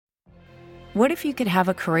What if you could have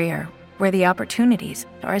a career where the opportunities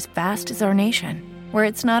are as vast as our nation, where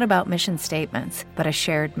it's not about mission statements, but a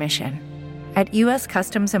shared mission? At U.S.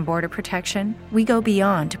 Customs and Border Protection, we go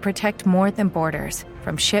beyond to protect more than borders.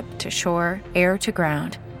 From ship to shore, air to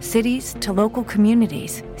ground, cities to local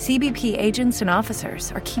communities, CBP agents and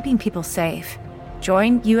officers are keeping people safe.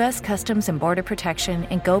 Join U.S. Customs and Border Protection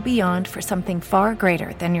and go beyond for something far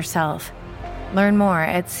greater than yourself. Learn more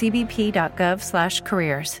at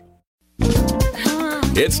cbp.gov/careers.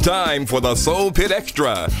 It's time for the Soul Pit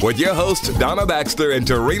Extra with your hosts Donna Baxter and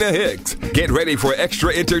Terina Hicks. Get ready for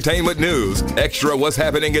extra entertainment news, extra what's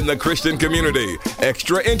happening in the Christian community,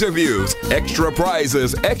 extra interviews, extra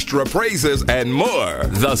prizes, extra praises, and more.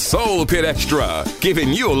 The Soul Pit Extra, giving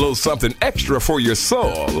you a little something extra for your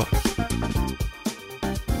soul.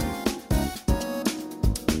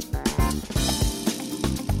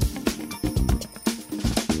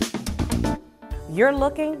 You're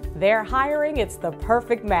looking, they're hiring, it's the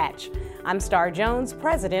perfect match. I'm Star Jones,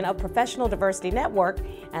 president of Professional Diversity Network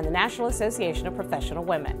and the National Association of Professional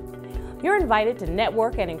Women. You're invited to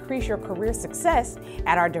network and increase your career success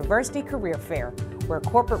at our Diversity Career Fair, where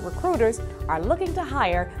corporate recruiters are looking to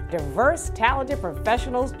hire diverse, talented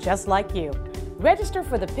professionals just like you. Register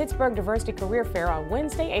for the Pittsburgh Diversity Career Fair on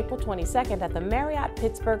Wednesday, April 22nd at the Marriott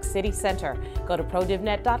Pittsburgh City Center. Go to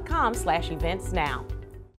prodivnet.com/events now.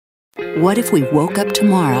 What if we woke up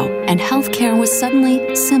tomorrow and healthcare was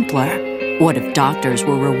suddenly simpler? What if doctors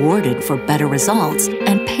were rewarded for better results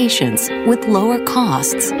and patients with lower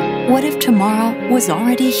costs? What if tomorrow was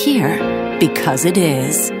already here? Because it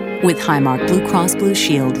is. With Highmark Blue Cross Blue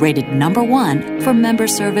Shield rated #1 for member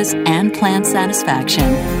service and plan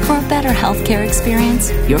satisfaction. For a better healthcare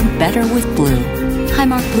experience, you're better with Blue.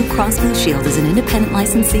 Highmark Blue Cross Blue Shield is an independent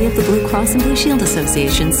licensee of the Blue Cross and Blue Shield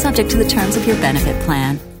Association, subject to the terms of your benefit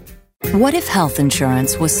plan. What if health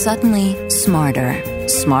insurance was suddenly smarter?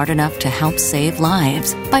 Smart enough to help save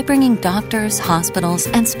lives by bringing doctors, hospitals,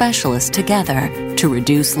 and specialists together to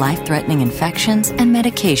reduce life-threatening infections and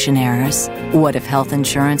medication errors. What if health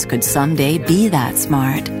insurance could someday be that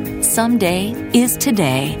smart? Someday is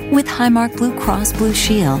today with Highmark Blue Cross Blue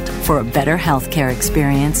Shield. For a better healthcare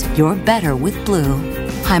experience, you're better with Blue.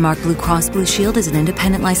 Highmark Blue Cross Blue Shield is an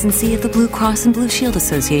independent licensee of the Blue Cross and Blue Shield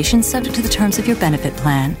Association, subject to the terms of your benefit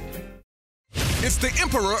plan. It's the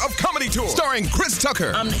Emperor of Comedy Tour, starring Chris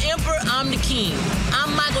Tucker. I'm the Emperor, I'm the King.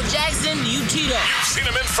 I'm Michael Jackson, you Tito. You've seen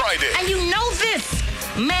him in Friday. And you know this,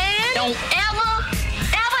 man. Don't ever.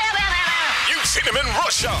 You've seen him in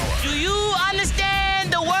Rush Hour. Do you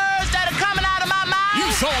understand the words that are coming out of my mouth?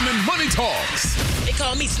 You saw him in Money Talks. They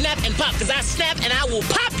call me Snap and Pop, because I snap and I will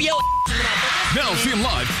pop your Now see him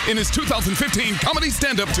live in his 2015 comedy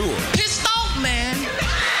stand-up tour. Pissed off, man.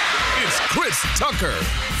 It's Chris Tucker.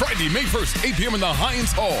 Friday, May 1st, 8 p.m. in the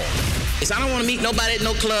Heinz Hall. I don't want to meet nobody at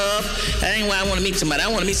no club. That ain't why I want to meet somebody. I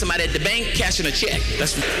want to meet somebody at the bank cashing a check.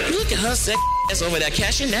 Look at her ass over there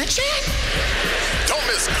cashing that check. Don't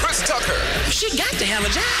miss Chris Tucker. She got to have a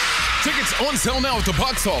job. Tickets on sale now at the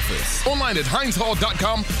box office. Online at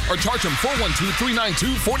HeinzHall.com or charge him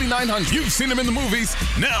 412-392-4900. You've seen him in the movies.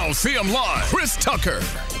 Now see him live. Chris Tucker.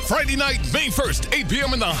 Friday night, May 1st, 8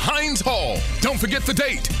 p.m. in the Heinz Hall. Don't forget the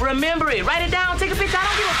date. Remember it. Write it down. Take a picture. I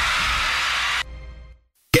don't give a...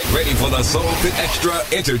 Get ready for the Soul Pit Extra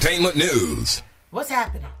Entertainment News. What's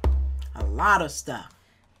happening? A lot of stuff.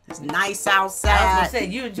 It's nice outside. I was going to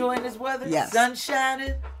say, you enjoying this weather? Yes. Sun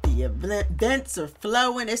shining? The events are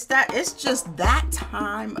flowing. It's just that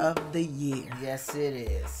time of the year. Yes, it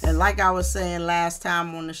is. And like I was saying last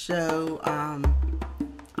time on the show, I'm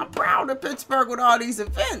proud of Pittsburgh with all these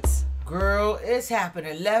events. Girl, it's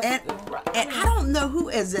happening left and right. And I don't know who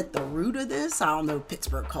is at the root of this. I don't know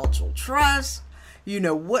Pittsburgh Cultural Trust,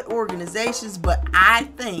 what organizations, but I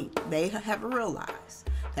think they have realized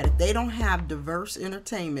that if they don't have diverse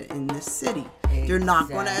entertainment in this city, they're not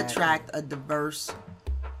going to attract a diverse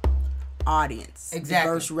audience,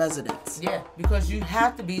 diverse residents. Yeah, because you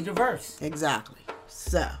have to be diverse. Exactly.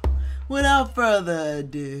 So, without further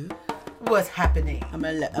ado, what's happening? I'm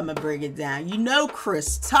gonna bring it down.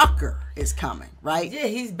 Chris Tucker is coming, right? Yeah,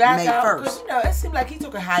 he's back May out. 1st. It seemed like he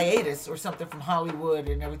took a hiatus or something from Hollywood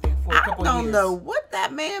and everything for a couple of years. I don't know what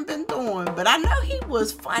that man been doing, but I know he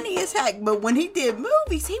was funny as heck. But when he did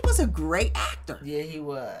movies, he was a great actor. Yeah, he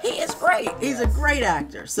was. He is great. Yes. He's a great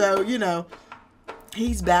actor. So,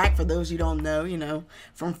 he's back, for those you don't know,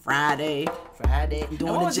 from Friday.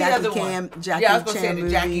 Doing the Jackie Chan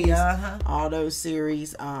movies, all those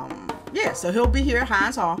series. So he'll be here at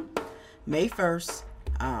Heinz Hall, May 1st.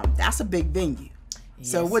 That's a big venue.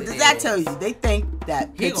 So what does that tell you? They think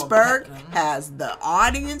that Pittsburgh has the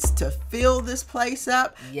audience to fill this place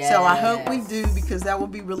up. Yes. So I hope we do, because that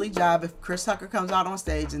would be really jive if Chris Tucker comes out on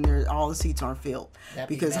stage and all the seats aren't filled.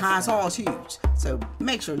 Because Heinz Hall is huge. So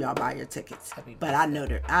make sure y'all buy your tickets. But I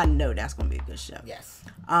know that's going to be a good show. Yes.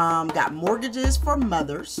 Got Mortgages for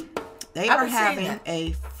Mothers. They are having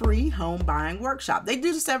a free home buying workshop. They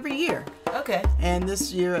do this every year. Okay. And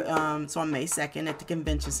this year, it's on May 2nd at the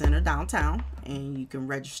Convention Center downtown. And you can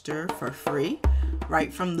register for free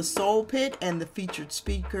right from the Soul Pit. And the featured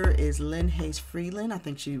speaker is Lynn Hayes Freeland. I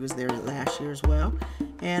think she was there last year as well.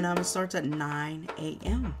 And it starts at 9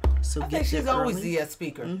 a.m. So I think she's always the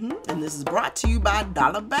speaker. Mm-hmm. And this is brought to you by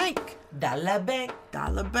Dollar Bank. Dollar Bank.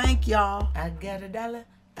 Dollar Bank, y'all. I got a dollar.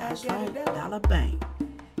 That's right. Dollar Bank.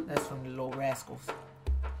 That's from the Little Rascals.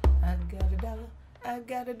 I got a dollar. I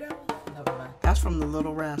got a dollar. Never mind. That's from the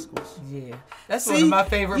Little Rascals. Yeah. That's one of my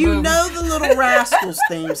favorite movies. You know the Little Rascals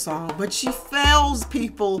theme song, but she fails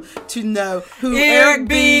people to know who Eric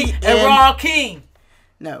B. and Rakim.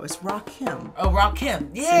 No, it's Rakim. Oh, Rakim.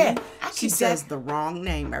 Yeah. See, she says the wrong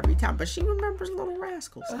name every time, but she remembers Little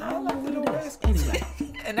Rascals. I like the Little Rascals. Anyway.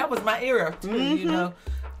 And that was my era, too, you know.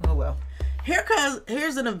 Oh, well.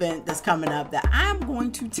 Here's an event that's coming up that I'm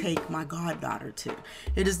going to take my goddaughter to.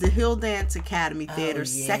 It is the Hill Dance Academy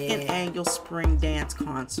Theater's second annual spring dance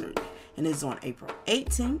concert. And it's on April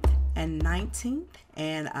 18th and 19th.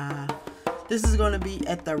 And this is going to be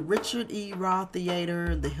at the Richard E. Roth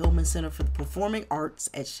Theater, the Hillman Center for the Performing Arts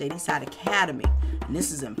at Shadyside Academy. And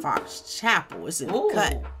this is in Fox Chapel. It's in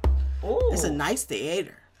Cut. It's a nice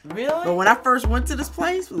theater. Really? But when I first went to this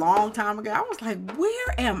place a long time ago, I was like,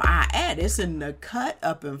 where am I at? It's in the Cut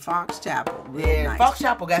up in Fox Chapel. Nice. Fox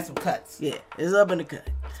Chapel got some cuts. Yeah, it's up in the Cut.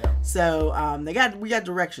 So we got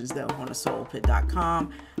directions though on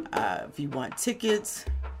thesoulpit.com. If you want tickets,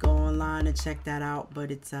 go online and check that out. But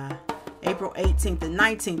it's April 18th and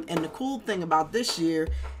 19th. And the cool thing about this year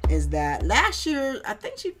is that last year, I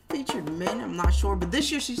think she featured men, I'm not sure, but this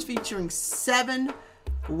year she's featuring 7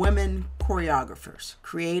 women choreographers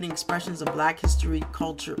creating expressions of Black history,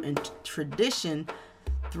 culture, and tradition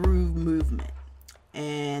through movement.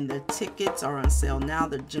 And the tickets are on sale now.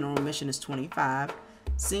 The general admission is $25.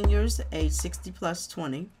 Seniors age 60 plus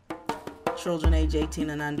 $20. Children age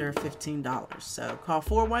 18 and under $15. So call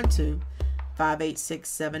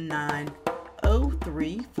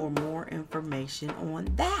 412-586-7903 for more information on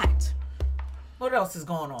that. What else is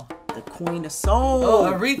going on? The Queen of Soul.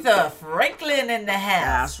 Oh, Aretha Franklin in the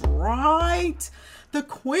house. That's right. The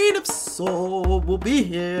Queen of Soul will be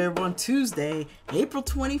here on Tuesday, April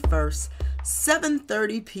 21st,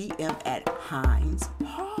 7:30 p.m. at Heinz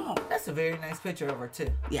Hall. That's a very nice picture of her, too.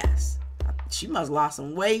 Yes. She must have lost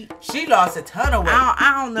some weight. She lost a ton of weight.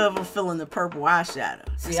 I don't know if I'm feeling the purple eyeshadow.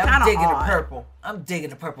 See, I'm digging the purple. I'm digging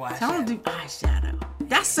the purple eyeshadow. I don't do eyeshadow.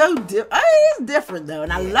 That's so different. It's different, though.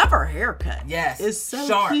 And I love her haircut. Yes. It's so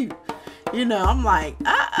sharp. Cute. You know, I'm like,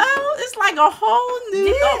 it's like a whole new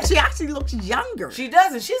look. She actually looks younger. She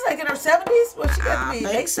doesn't. She's like in her 70s. Well, she got to be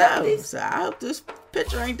late 70s. So I hope this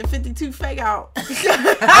picture ain't the 52 fake out.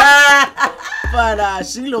 But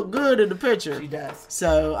she look good in the picture. She does.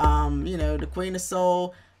 So, the Queen of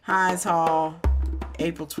Soul, Heinz Hall,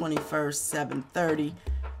 April 21st, 7:30.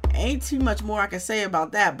 Ain't too much more I can say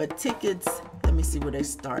about that, but tickets, let me see where they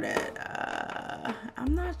start at.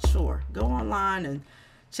 I'm not sure. Go online and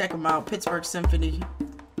check them out.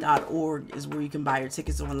 PittsburghSymphony.org is where you can buy your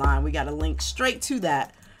tickets online. We got a link straight to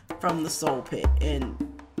that from the Soul Pit. And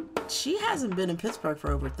she hasn't been in Pittsburgh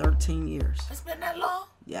for over 13 years. It's been that long?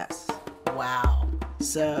 Yes. Wow.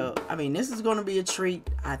 So, this is going to be a treat.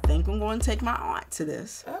 I think I'm going to take my aunt to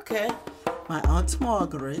this. Okay. My Aunt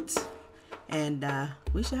Margaret. And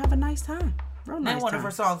we should have a nice time. Real nice time. Name one of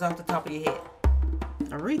her songs off the top of your head.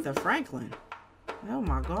 Aretha Franklin. Oh,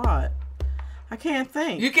 my God. I can't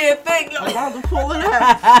think. You can't think? I'm about to pull it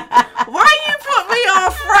up. Why you put me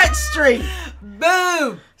on Front Street?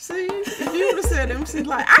 Boom. See, if you would have said MC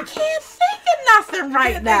like, I can't think of nothing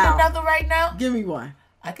right now. Think of nothing right now? Give me one.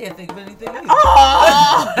 I can't think of anything either.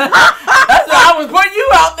 Oh! That's why I was putting you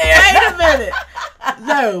out there. Wait a minute.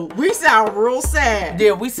 No, we sound real sad.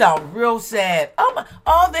 Yeah, we sound real sad. Oh my,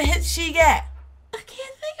 all the hits she got. I can't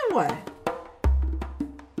think of one.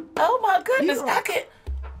 Oh my goodness, I can't.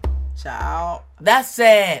 Child. That's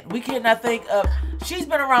sad. We cannot think of. She's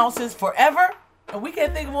been around since forever, and we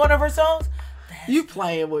can't think of one of her songs. You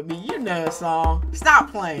playing with me. You know a song.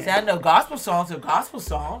 Stop playing. See, I know gospel songs are gospel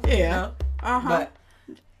songs. Yeah. You know? Uh-huh.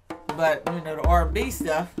 But the R&B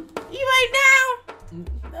stuff. You ain't down?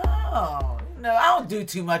 No, I don't do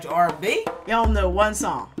too much R&B. You don't know one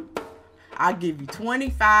song. I'll give you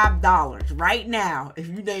 $25 right now if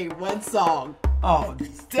you name one song. Oh,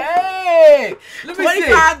 dang. Let me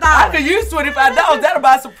see. I could use $25. That'll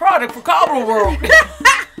buy some product for Cobble World.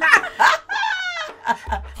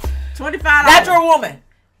 $25. Natural woman.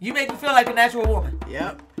 You make me feel like a natural woman.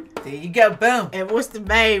 Yep. There you go. Boom. And what's the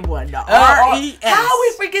main one? The R-E-S. How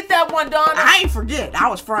we forget that one, Donna? I ain't forget. I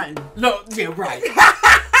was fronting. No, yeah, right.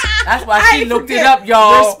 That's why she looked it up,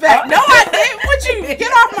 y'all. Respect. No, I didn't. What you?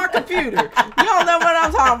 Get off my computer. You don't know what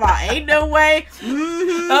I'm talking about. Ain't no way.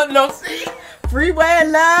 Mm-hmm. No, see? Freeway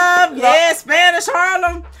Love. Yeah, Spanish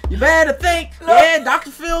Harlem. You better think. Yeah,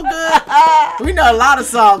 Dr. Feel Good. We know a lot of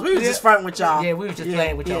songs. We was just fronting with y'all. Yeah, we was just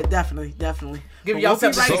playing with y'all. Yeah, definitely. Give y'all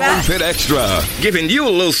something Soul Pit Extra, giving you a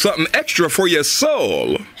little something extra for your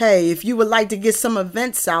soul. Hey, if you would like to get some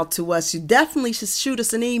events out to us, you definitely should shoot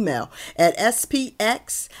us an email at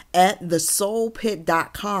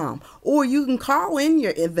spx@thesoulpit.com, or you can call in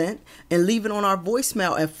your event and leave it on our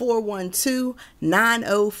voicemail at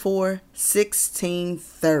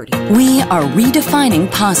 412-904-1630. We are redefining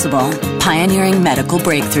possible, pioneering medical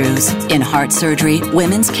breakthroughs in heart surgery,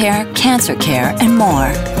 women's care, cancer care, and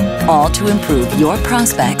more. All to improve your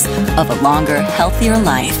prospects of a longer, healthier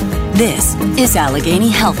life. This is Allegheny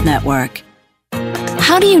Health Network.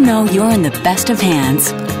 How do you know you're in the best of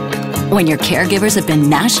hands? When your caregivers have been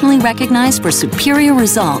nationally recognized for superior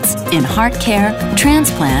results in heart care,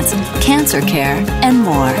 transplants, cancer care, and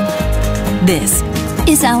more. This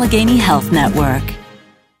is Allegheny Health Network.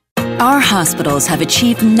 Our hospitals have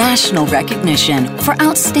achieved national recognition for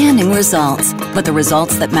outstanding results, but the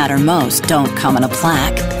results that matter most don't come in a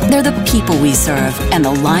plaque. They're the people we serve and the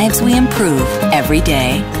lives we improve every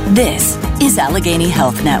day. This is Allegheny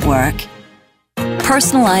Health Network.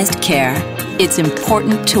 Personalized care. It's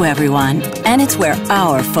important to everyone, and it's where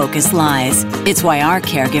our focus lies. It's why our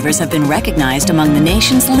caregivers have been recognized among the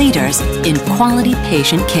nation's leaders in quality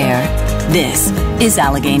patient care. This is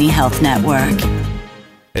Allegheny Health Network.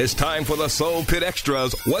 It's time for the Soul Pit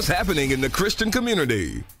Extras. What's happening in the Christian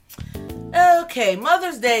community? Okay,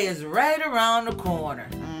 Mother's Day is right around the corner.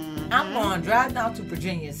 I'm going to drive down to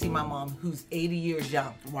Virginia and see my mom, who's 80 years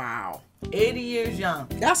young. Wow. 80 years young.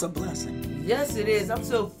 That's a blessing. Yes, it is. I'm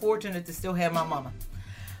so fortunate to still have my mama.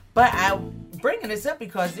 But I'm bringing this up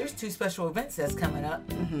because there's two special events that's coming up.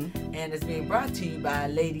 And it's being brought to you by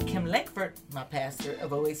Lady Kim Lankford, my pastor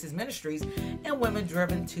of Oasis Ministries, and Women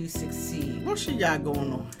Driven to Succeed. What she got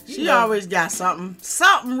going on? She always got something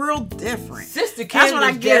real different. Sister Kim That's what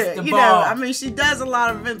I get it. You know, I mean, mean, she does a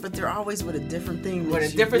lot of events, but they're always with a different theme.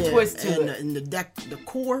 with a different twist to it. And the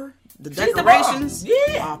decor, the She's the decorations. bomb.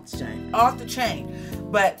 Yeah. Off the chain. Off the chain.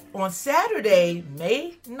 But on Saturday,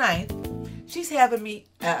 May 9th, she's having me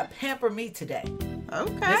pamper me today.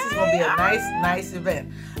 Okay. This is going to be a nice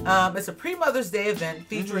event. It's a pre-Mother's Day event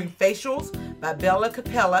featuring facials by Bella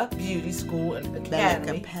Capella Beauty School and Academy. Bella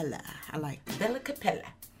Capella. I like that. Bella Capella.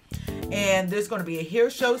 And there's going to be a hair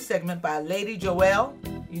show segment by Lady Joelle.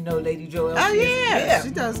 You know Lady Joelle. Oh, yeah. She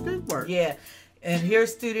does good work. Yeah. And Hair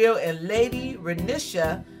Studio and Lady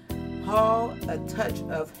Renisha Hall, A Touch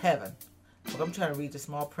of Heaven. Look, I'm trying to read the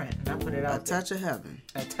small print, and I put it out there. A touch of heaven.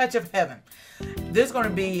 A touch of heaven. There's going to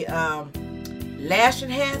be lash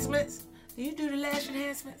enhancements. Do you do the lash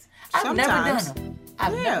enhancements? I've never done them.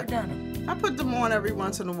 I've never done them. I put them on every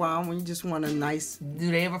once in a while when you just want a nice, Do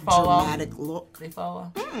they ever fall dramatic off? look. They fall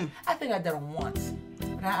off? I think I did them once.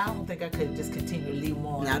 But I don't think I could just continue to leave them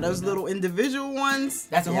on. Now, those little individual ones,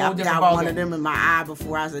 That's a whole different I got one ballgame. of them in my eye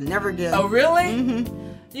before. I said, never again. Oh, really?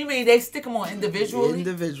 You mean they stick them on individually?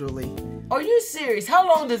 Individually. Are you serious? How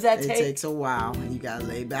long does that It take? takes a while. And you got to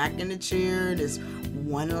lay back in the chair. There's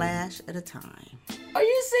one lash at a time. Are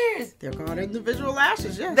you serious? They're called individual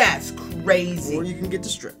lashes, yes. That's crazy. Or you can get the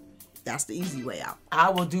strip. That's the easy way out. I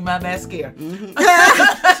will do my mascara.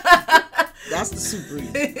 That's the super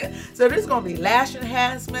easy. So there's going to be lash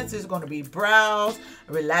enhancements. There's going to be brows,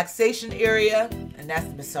 a relaxation area, and that's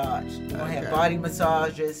the massage. We're going to have body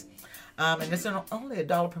massages. And it's only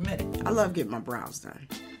 $1 per minute. I love getting my brows done.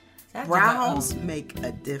 That's Brows make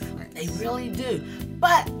a difference. They really do.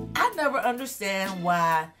 But I never understand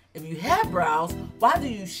why, if you have brows, why do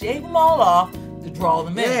you shave them all off to draw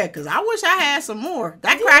them in? Yeah, because I wish I had some more.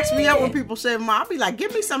 That cracks me up when people shave them off. I'll be like,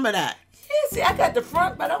 give me some of that. Yeah, see, I got the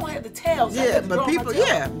front, but I don't have the tails. Yeah, but people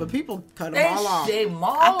cut them all off. They shave them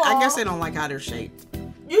all I off. guess they don't like how they're shaped.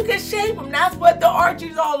 You can shape them. That's what the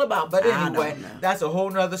Archie's all about. But I anyway, don't know. that's a whole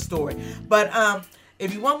nother story. But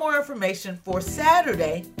if you want more information for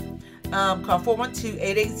Saturday, call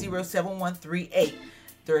 412-880-7138.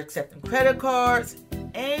 They're accepting credit cards.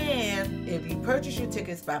 And if you purchase your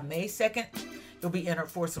tickets by May 2nd, you'll be entered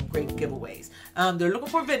for some great giveaways. They're looking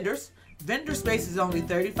for vendors. Vendor space is only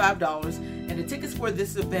 $35, and the tickets for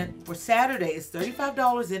this event for Saturday is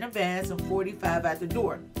 $35 in advance and $45 at the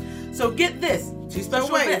door. So get this, two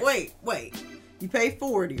special events. Wait. You pay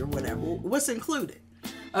 $40 or whatever. What's included?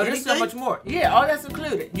 Oh, there's so much more. Yeah, all that's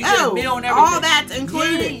included. You get a meal and everything. All that's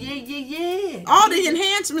included. Yeah. All the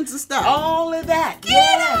enhancements and stuff. All of that.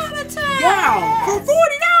 Get out of town. Yes.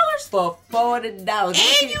 For $40? For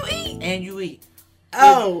 $40. And you eat.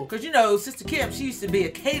 Oh. Because, you know, Sister Kim, she used to be a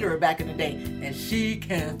caterer back in the day, and she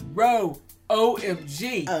can throw.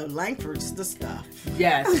 OMG. Oh, Langford's the stuff.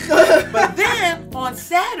 Yes. But then on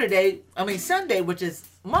Sunday, which is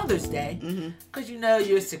Mother's Day, because you know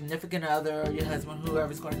your significant other or your husband,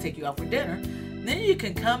 whoever's going to take you out for dinner, then you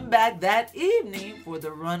can come back that evening for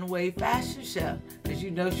the runway fashion show. Because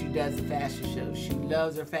you know she does the fashion shows. She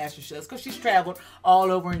loves her fashion shows because she's traveled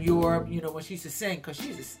all over in Europe, you know, when she used to sing, because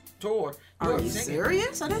she's a tour. Are you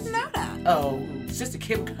serious? I didn't know that. Oh, Sister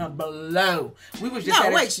Kim come below. We was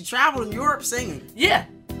just she traveled in Europe singing. Yeah.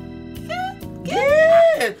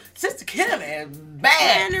 Yeah. Sister Kim is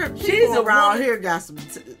bad. Man, she's a around woman, here got some,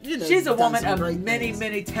 she's a woman of many,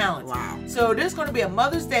 many talents. Wow. So there's going to be a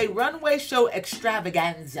Mother's Day runway show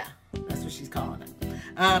extravaganza. That's what she's calling it.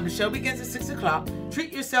 The show begins at 6 o'clock.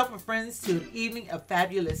 Treat yourself and friends to an evening of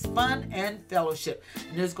fabulous fun and fellowship.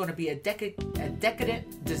 And there's going to be a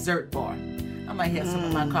decadent dessert bar. I might have some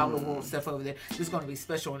of my Cowboy World stuff over there. There's going to be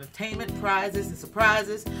special entertainment, prizes, and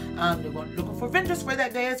surprises. They're looking for vendors for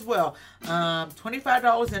that day as well.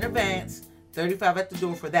 $25 in advance, $35 at the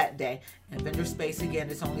door for that day. And vendor space, again,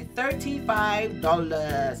 is only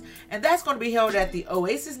 $35. And that's going to be held at the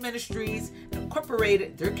Oasis Ministries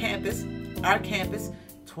Incorporated, our campus,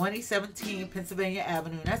 2017 Pennsylvania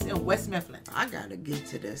Avenue. And that's in West Mifflin. I got to get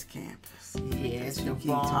to this campus. Yeah, it's the keep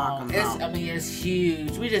talking about. It's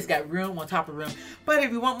huge. We just got room on top of room. But if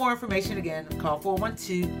you want more information, again, call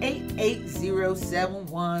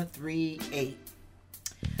 412-880-7138.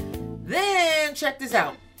 Then check this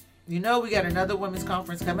out. You know we got another women's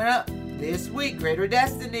conference coming up this week, Greater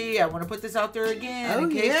Destiny. I want to put this out there again in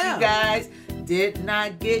case you guys did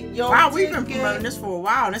not get your ticket. We've been promoting this for a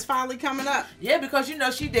while, and it's finally coming up. Yeah, because you know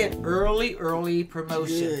she did early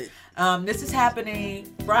promotion. This is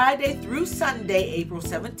happening Friday through Sunday, April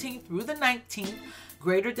 17th through the 19th.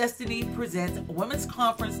 Greater Destiny presents Women's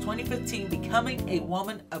Conference 2015, Becoming a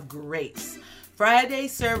Woman of Grace. Friday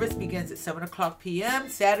service begins at 7 o'clock p.m.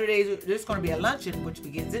 Saturday, there's going to be a luncheon, which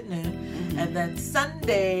begins at noon. And then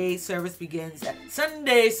Sunday service begins at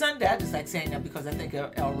Sunday. I just like saying that because I think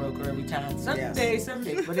of El Roker every time. Sunday.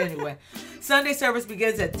 But anyway, Sunday service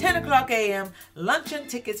begins at 10 o'clock a.m. Luncheon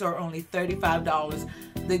tickets are only $35.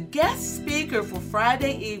 The guest speaker for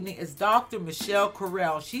Friday evening is Dr. Michelle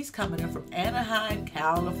Correll. She's coming in from Anaheim,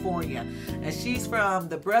 California. And she's from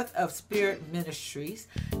the Breath of Spirit Ministries.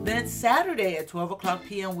 Then Saturday at 12 o'clock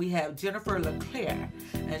p.m. we have Jennifer LeClaire.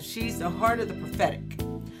 And she's the Heart of the Prophetic.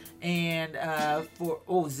 And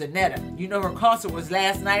Zanetta. You know her concert was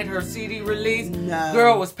last night, her CD release. No.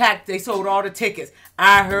 Girl was packed. They sold all the tickets.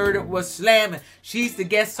 I heard it was slamming. She's the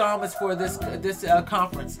guest psalmist for this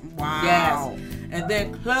conference. Wow. Yes. And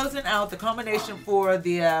then closing out the combination for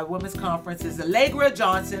the women's conference is Allegra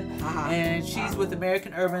Johnson, and she's with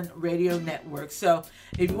American Urban Radio Network. So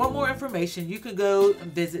if you want more information, you can go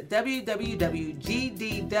and visit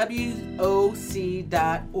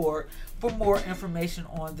www.gdwoc.org for more information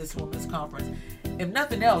on this women's conference. If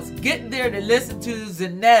nothing else, get there to listen to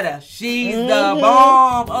Zanetta. She's the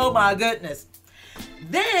bomb. Oh my goodness.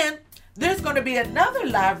 Then there's going to be another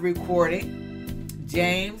live recording,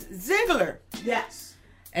 James Ziegler. Yes.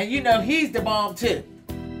 And you know he's the bomb too.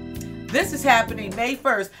 This is happening May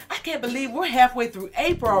 1st. I can't believe we're halfway through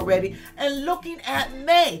April already and looking at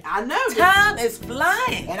May. I know. Time is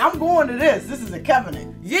flying. And I'm going to this. This is a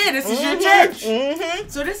covenant. Yeah, this is your church.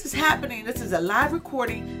 So this is happening. This is a live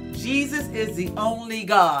recording. Jesus is the only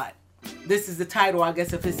God. This is the title, I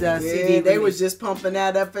guess, of his CD. They was just pumping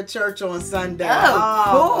that up at church on Sunday.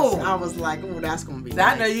 Oh, cool. I was like, that's going to be so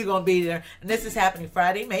nice. I know you're going to be there. And this is happening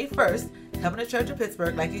Friday, May 1st. Covenant Church of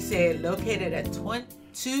Pittsburgh, like you said, located at 211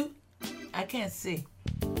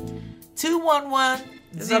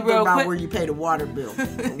 It's something about where you pay the water bill.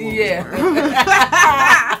 Yeah.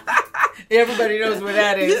 Everybody knows where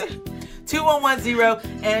that is.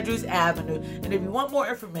 2110 Andrews Avenue. And if you want more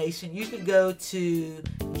information, you can go to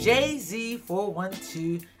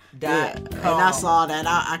jz412.com. And I saw that.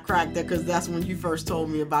 I cracked that because that's when you first told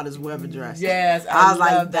me about his web address. Yes, I was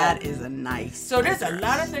like, that is a nice. So there's a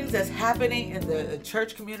lot of things that's happening in the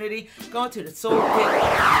church community. Going to the Soul Pit.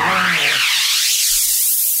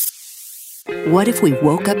 What if we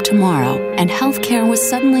woke up tomorrow and healthcare was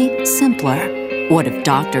suddenly simpler? What if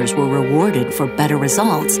doctors were rewarded for better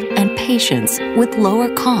results and patients with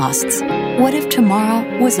lower costs? What if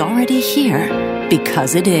tomorrow was already here?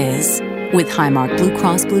 Because it is. With Highmark Blue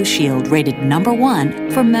Cross Blue Shield rated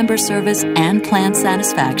 #1 for member service and plan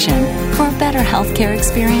satisfaction. For a better healthcare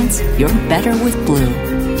experience, you're better with Blue.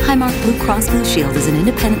 Highmark Blue Cross Blue Shield is an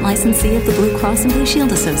independent licensee of the Blue Cross and Blue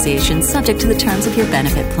Shield Association, subject to the terms of your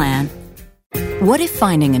benefit plan. What if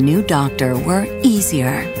finding a new doctor were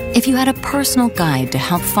easier? If you had a personal guide to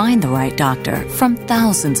help find the right doctor from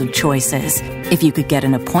thousands of choices? If you could get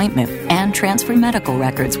an appointment and transfer medical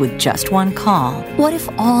records with just one call? What if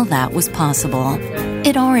all that was possible?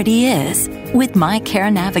 It already is. With My Care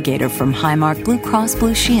Navigator from Highmark Blue Cross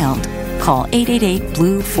Blue Shield. Call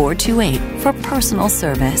 888-BLUE-428 for personal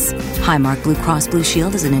service. Highmark Blue Cross Blue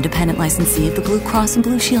Shield is an independent licensee of the Blue Cross and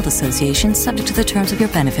Blue Shield Association, subject to the terms of your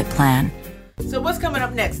benefit plan. So what's coming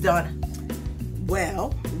up next, Donna?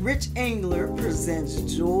 Well, Rich Engler presents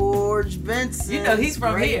George Benson's You know he's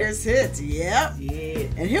from greatest hits. Yep. Yeah.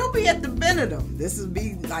 And he'll be at the Benedum. This will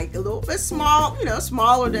be like a little bit small,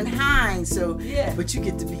 smaller than Heinz. So, yeah. But you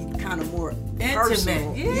get to be kind of more intimate.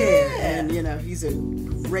 personal. Yeah. And he's a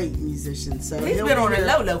great musician. So he's been on the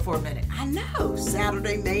low for a minute. I know.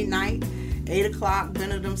 Saturday, May 9th. 8 o'clock,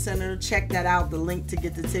 Benedum Center. Check that out. The link to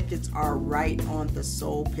get the tickets are right on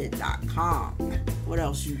thesoulpit.com. What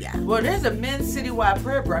else you got? Well, there's a men's citywide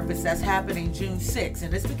prayer breakfast that's happening June 6th,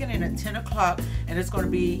 and it's beginning at 10 o'clock, and it's going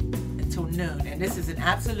to be until noon. And this is an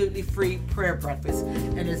absolutely free prayer breakfast,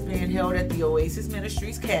 and it's being held at the Oasis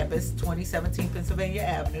Ministries campus, 2017 Pennsylvania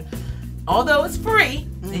Avenue. Although it's free,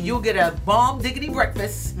 and you'll get a bomb diggity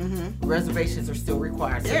breakfast, reservations are still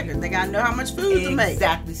required. Yeah, because they got to know how much food to make.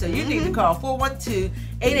 Exactly. So you need to call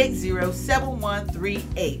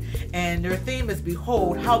 412-880-7138. And their theme is,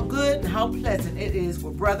 Behold, how good and how pleasant it is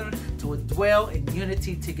for brethren to dwell in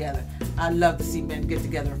unity together. I love to see men get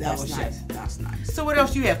together and That's fellowship. nice. That's nice. So what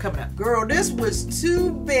else you have coming up? Girl, this was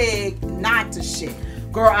too big not to share.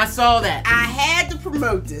 Girl, I saw that. I had to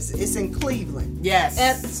promote this. It's in Cleveland. Yes.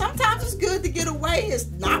 And sometimes it's good to get away. It's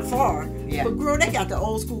not far. Yeah. But girl, they got the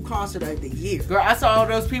old school concert of the year. Girl, I saw all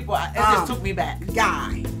those people. It just took me back.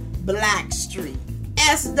 Guy, Blackstreet,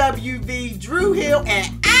 SWV, Drew Hill,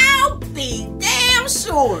 and I'll be damn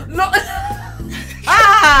sure. No.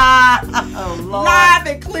 Oh, Lord. Live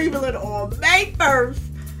in Cleveland on May 1st.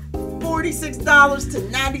 $46 to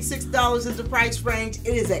 $96 is the price range.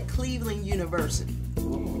 It is at Cleveland University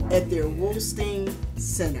at their Wolstein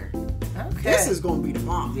Center. Okay. This is going to be the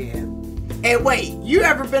bomb. Yeah. And wait, you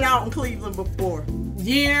ever been out in Cleveland before?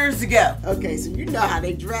 Years ago. Okay, so you know how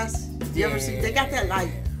they dress. You ever see? They got that like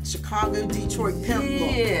Chicago, Detroit pimp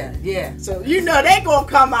look. Yeah, yeah. So you know they gonna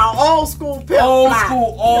come out old school pimp. Old fly.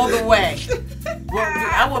 school all the way. Well,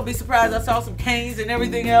 I wouldn't be surprised. I saw some canes and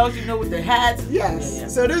everything else, with the hats. Yes. Yeah.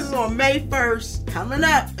 So this is on May 1st, coming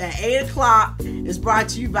up at 8 o'clock. It's brought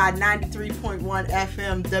to you by 93.1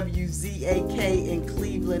 FM WZAK in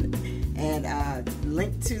Cleveland. And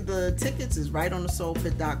link to the tickets is right on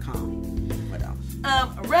thesoulpit.com. What else?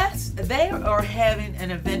 Rest, they are having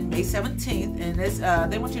an event May 17th, and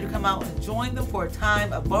they want you to come out and join them for a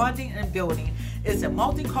time of bonding and building. It's a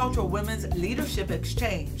multicultural women's leadership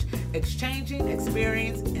exchange, exchanging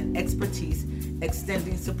experience and expertise,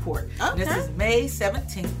 extending support. Okay. This is May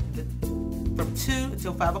 17th from 2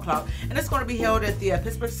 until 5 o'clock, and it's going to be held at the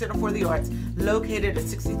Pittsburgh Center for the Arts, located at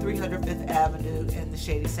 6300 Fifth Avenue in the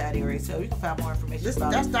Shady Side area. So you can find more information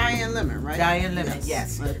about That's it. Diane Lemon, right? Diane Lemon,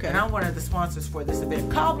 yes. Okay. And I'm one of the sponsors for this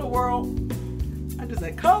event. Cobbler World. I just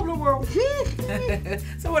said Cobbler World.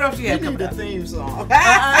 So what else you have coming the up? theme song.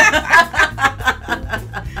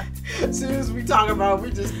 As soon as we talk about it,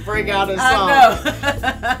 we just break out a song.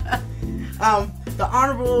 I know. The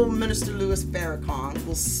Honorable Minister Louis Farrakhan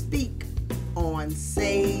will speak on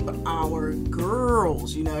Save Our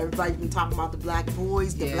Girls. Everybody's been talking about the black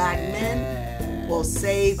boys, the black men. Well,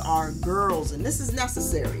 save our girls. And this is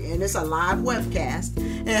necessary. And it's a live webcast.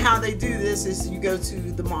 And how they do this is you go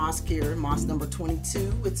to the mosque here, mosque number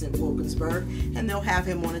 22. It's in Wilkinsburg. And they'll have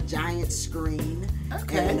him on a giant screen.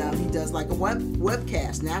 Okay. And he does like a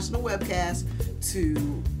webcast, national webcast to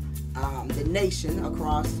the nation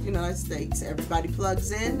across the United States. Everybody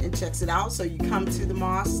plugs in and checks it out. So you come to the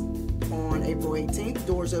mosque on April 18th.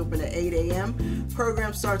 Doors open at 8 a.m.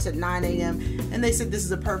 Program starts at 9 a.m. And they said this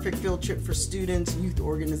is a perfect field trip for students, youth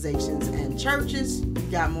organizations, and churches.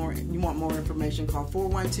 You want more information, call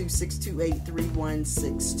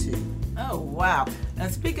 412-628-3162. Oh, wow.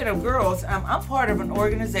 And speaking of girls, I'm part of an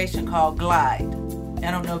organization called Glide. I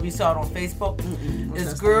don't know if you saw it on Facebook.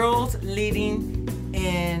 It's Girls Leading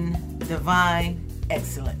in Divine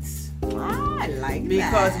Excellence. I like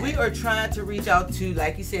because that. we are trying to reach out to,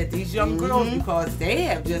 like you said, these young girls because they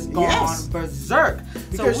have just gone berserk.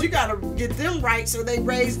 Because you got to get them right so they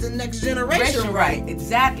raise the next generation right.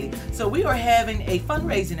 Exactly. So we are having a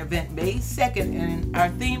fundraising event May 2nd, and our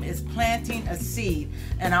theme is planting a seed.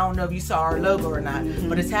 And I don't know if you saw our logo or not,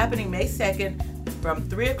 but it's happening May 2nd from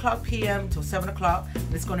 3 o'clock p.m. till 7 o'clock.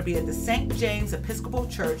 And it's going to be at the St. James Episcopal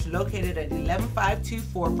Church located at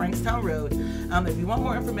 11524 Frankstown Road. If you want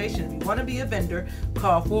more information, if you want to be a vendor,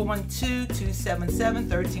 call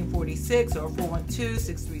 412-277-1346 or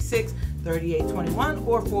 412-636-3821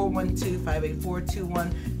 or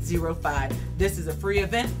 412-584-2105. This is a free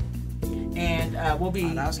event. And we'll be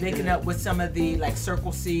linking up with some of the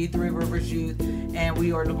Circle C, Three Rivers Youth, and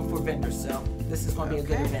we are looking for vendors. So this is going to be a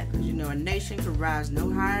good event. You know, a nation could rise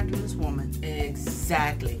no higher than this woman.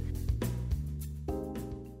 Exactly.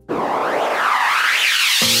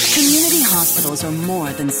 Community hospitals are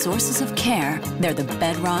more than sources of care. They're the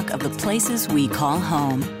bedrock of the places we call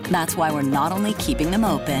home. That's why we're not only keeping them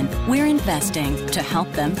open, we're investing to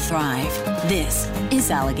help them thrive. This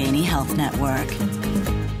is Allegheny Health Network.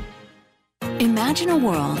 Imagine a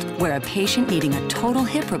world where a patient needing a total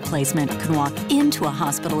hip replacement can walk into a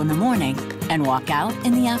hospital in the morning and walk out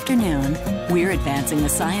in the afternoon. We're advancing the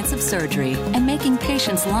science of surgery and making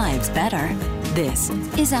patients' lives better. This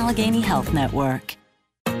is Allegheny Health Network.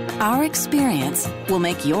 Our experience will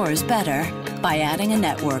make yours better by adding a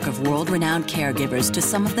network of world-renowned caregivers to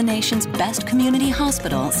some of the nation's best community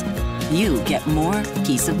hospitals. You get more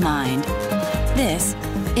peace of mind. This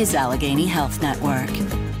is Allegheny Health Network.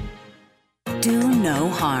 Do no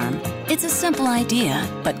harm. It's a simple idea,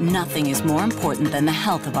 but nothing is more important than the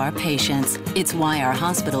health of our patients. It's why our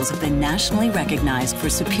hospitals have been nationally recognized for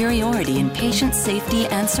superiority in patient safety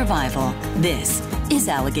and survival. This is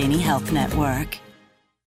Allegheny Health Network.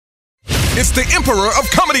 It's the Emperor of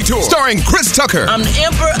Comedy Tour, starring Chris Tucker. I'm the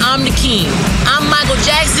Emperor, I'm the King. I'm Michael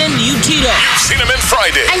Jackson, you Tito. You've seen him in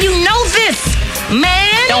Friday. And you know this,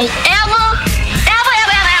 man. Don't ever.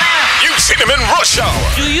 You've seen him in Rush Hour.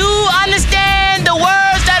 Do you understand the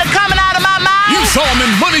words that are coming out of my mouth? You saw him in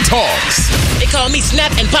Money Talks. They call me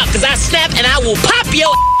Snap and Pop because I snap and I will pop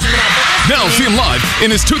your Now see him live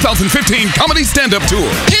in his 2015 comedy stand-up tour.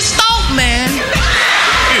 Pissed off, man.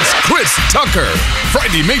 It's Chris Tucker.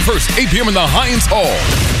 Friday, May 1st, 8 p.m. in the Heinz Hall.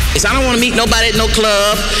 I don't want to meet nobody at no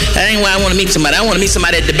club. That ain't why I want to meet somebody. I want to meet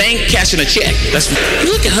somebody at the bank cashing a check.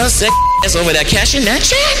 Look at her ass over there cashing that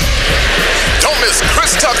check. Don't miss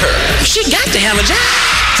Chris Tucker. She got to have a job.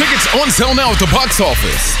 Tickets on sale now at the box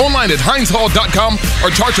office. Online at HeinzHall.com or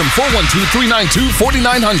charge him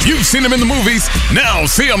 412-392-4900. You've seen him in the movies. Now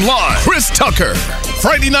see him live. Chris Tucker.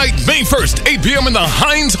 Friday night, May 1st, 8 p.m. in the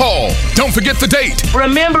Heinz Hall. Don't forget the date.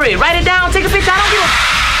 Remember it. Write it down. Take a picture. I don't give a...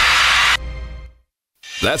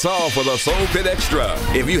 That's all for the Soul Pit Extra.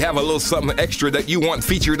 If you have a little something extra that you want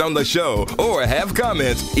featured on the show or have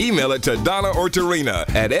comments, email it to Donna or Terina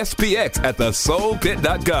at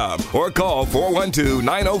spx@thesoulpit.com or call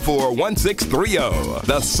 412-904-1630.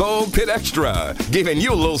 The Soul Pit Extra, giving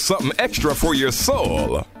you a little something extra for your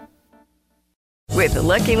soul. With the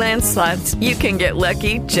Lucky Land Slots, you can get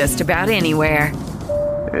lucky just about anywhere.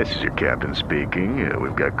 This is your captain speaking.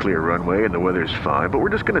 We've got clear runway and the weather's fine, but we're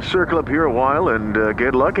just going to circle up here a while and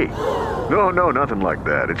get lucky. No, nothing like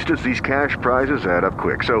that. It's just these cash prizes add up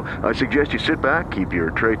quick. So I suggest you sit back, keep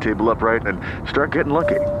your tray table upright, and start getting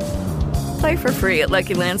lucky. Play for free at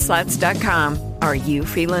LuckyLandSlots.com. Are you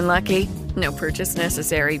feeling lucky? No purchase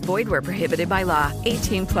necessary. Void where prohibited by law.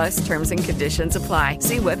 18+ terms and conditions apply.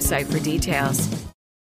 See website for details.